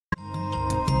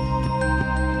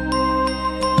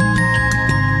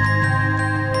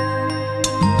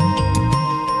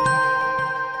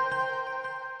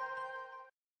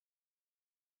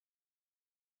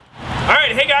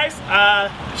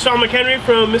guys, Shawn McHenry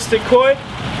from Mystic Koi.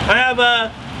 I have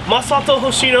Masato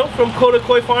Hoshino from Koda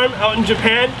Koi Farm out in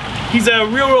Japan. He's a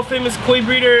real famous koi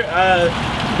breeder.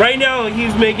 Right now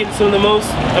he's making some of the most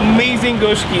amazing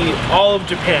goshiki all of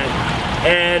Japan.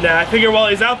 And I figure while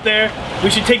he's out there, we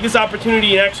should take this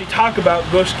opportunity and actually talk about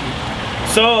goshiki.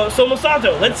 So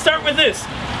Masato, let's start with this.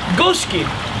 Goshiki,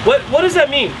 what does that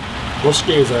mean?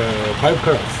 Goshiki is 5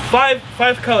 colors.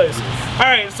 Five colors.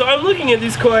 Alright, so I'm looking at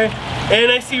these koi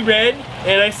and I see red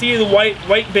and I see the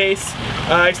white base.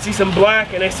 I see some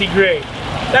black and I see gray.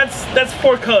 That's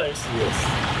 4 colors.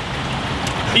 Yes.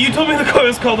 You told me the koi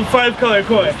was called a 5-color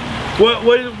koi.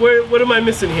 What am I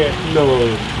missing here? No,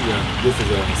 yeah, this is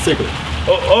a secret.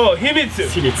 Oh, himitsu.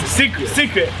 Himitsu. Secret.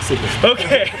 Secret.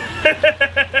 Okay.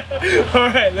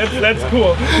 Alright, that's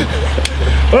cool.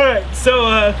 Alright,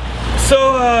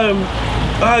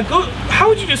 how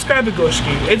would you describe a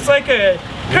goshiki? It's like a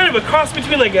kind of a cross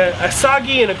between like a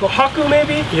sagi and a kohaku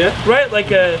maybe? Yeah. Right? Like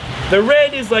the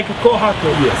red is like a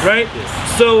kohaku, yes. Right?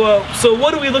 Yes. So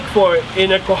what do we look for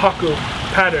in a kohaku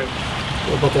pattern?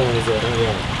 The bottom is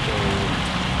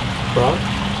brown.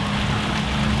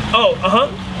 Oh,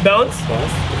 balance.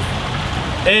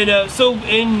 And so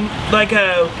in like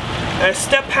a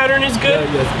step pattern is good,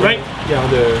 yes, right? Yeah, on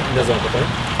the Inazuma pattern.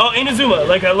 Oh, Inazuma,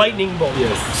 like a lightning bolt.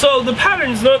 Yes. So the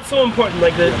pattern is not so important,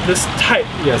 like this type.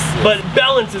 Yes. But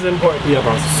balance is important. Yeah,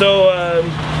 balance. So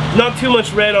not too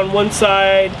much red on one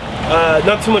side,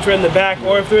 not too much red in the back,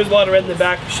 or if there's a lot of red in the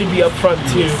back, it should be up front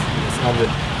too. Yes. And the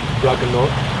black nose.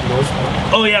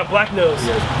 Oh yeah, black nose.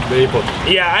 Yes, very important.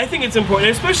 Yeah, I think it's important,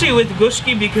 especially with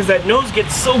goshiki because that nose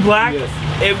gets so black. Yes.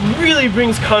 It really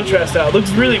brings contrast out. It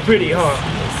looks really pretty, huh?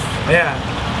 Yeah.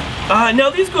 Now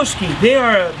these goshiki, they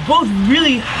are both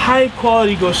really high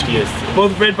quality goshiki. Yes.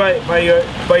 Both bred by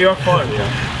your farm.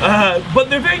 Yeah. But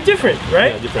they're very different,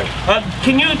 right? Yeah, different.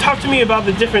 Can you talk to me about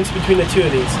the difference between the two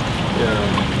of these?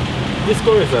 Yeah. This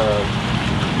color is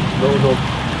no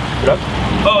black.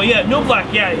 Oh yeah, no black.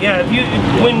 Yeah.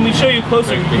 When we show you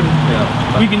closer,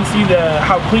 we can see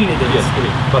how clean it is. Yes,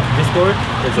 clean. But this color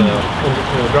is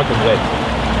black and red.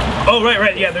 Oh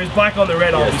right. Yeah, there's black on the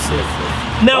red, obviously. Yes.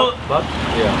 Now,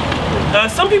 yeah.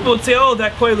 Some people would say, oh,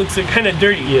 that koi looks kind of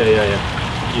dirty. Yeah.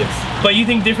 Yes. But you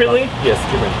think differently? Yes,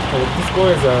 different. This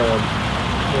koi is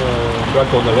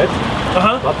black on the red.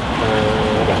 But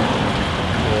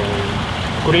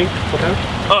green pattern.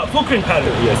 Full green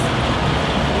pattern. Yes.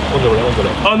 On the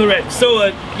red. On the red.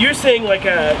 So you're saying like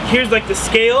here's like the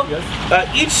scale.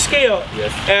 Yes. Each scale.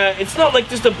 Yes. It's not like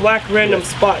just a black random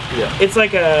spot. Yeah. It's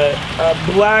like a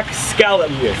black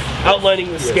scallop. Yes.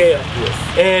 Outlining the scale.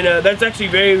 Yes. And that's actually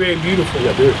very beautiful.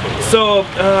 Yeah, beautiful. Yeah. So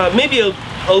maybe a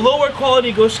lower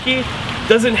quality goshiki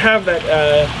doesn't have that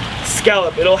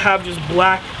scallop. It'll have just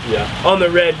black on the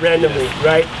red randomly,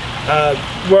 right?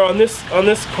 Where on this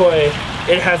koi,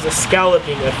 it has a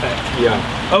scalloping effect. Yeah.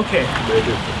 Okay. Very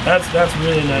good. That's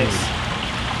really nice.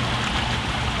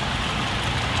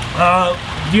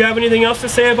 Do you have anything else to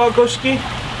say about goshiki?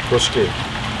 Goshiki.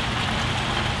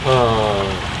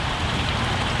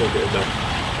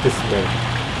 This male.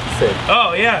 Same.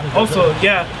 Oh yeah. Also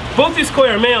both these koi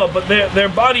are male, but their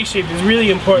body shape is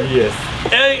really important. Yes.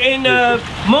 And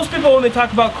most people when they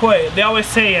talk about koi, they always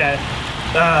say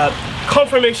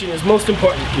conformation is most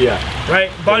important. Yeah.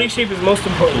 Right? Body shape is most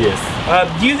important. Yes.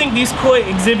 Do you think these koi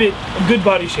exhibit a good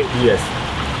body shape? Yes.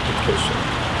 Good question.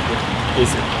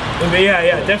 Easy.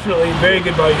 Yeah, definitely. Very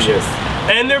good body shape. Yes.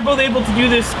 And they're both able to do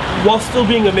this while still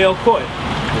being a male koi.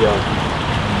 Yeah.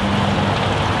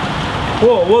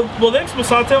 Cool. Well, thanks,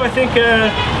 Masato. I think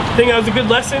that was a good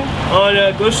lesson on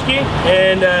goshiki,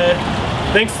 and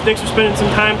thanks for spending some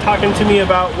time talking to me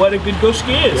about what a good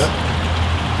goshiki is. Yeah.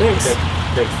 Thanks. Okay.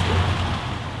 Thanks.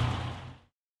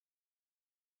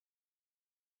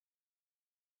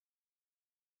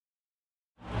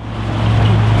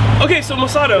 Okay, so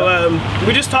Masato,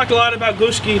 we just talked a lot about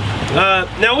goshiki.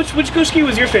 Now, which goshiki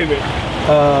was your favorite?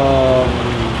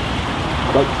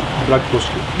 Black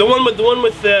goshiki. The one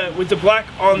with the black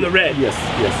on the red. Yes.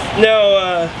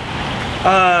 Now,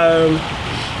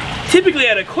 typically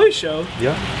at a koi show,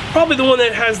 probably the one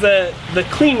that has the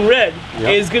clean red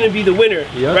is going to be the winner,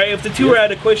 right? If the two were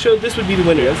at a koi show, this would be the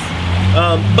winner. Yes.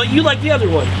 But you like the other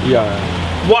one. Yeah.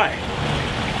 Why?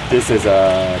 This is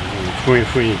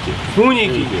Funiki.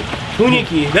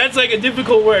 Funiki. That's like a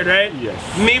difficult word, right? Yes.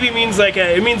 Maybe it means like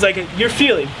you're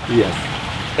feeling. Yes.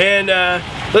 And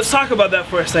let's talk about that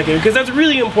for a second because that's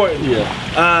really important. Yeah.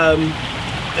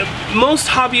 Most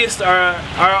hobbyists are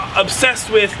obsessed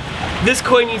with this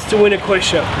koi needs to win a koi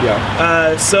show.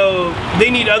 Yeah. So they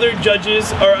need other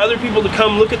judges or other people to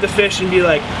come look at the fish and be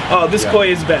like, oh, this koi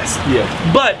is best. Yeah.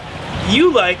 But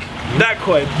you like that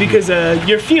koi because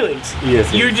your feelings.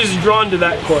 Yes. You're just drawn to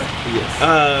that koi. Yes.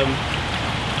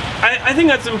 I think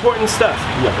that's important stuff.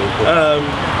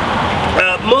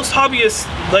 Most hobbyists,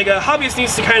 like a hobbyist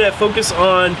needs to kind of focus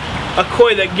on a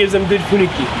koi that gives them good funiki.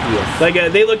 Yes. Like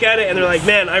they look at it and they're like,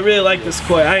 man, I really like this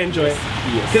koi, I enjoy it.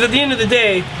 Because at the end of the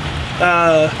day,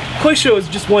 koi show is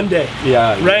just one day.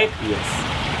 Yeah. Right?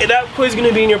 Yes. And that koi is going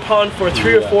to be in your pond for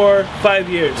 3 or 4, 5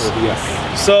 years.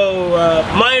 Yes. So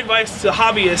my advice to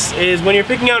hobbyists is when you're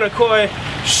picking out a koi,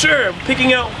 sure,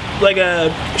 picking out like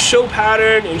a show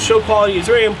pattern and show quality is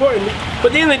very important,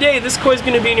 but at the end of the day, this koi is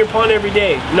going to be in your pond every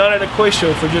day, not at a koi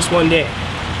show for just one day.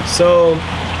 So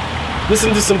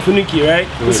listen to some funiki, right?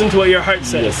 Listen to what your heart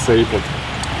says. Yes, very important.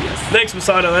 Thanks,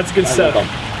 Masato. That's good stuff.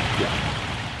 Yeah.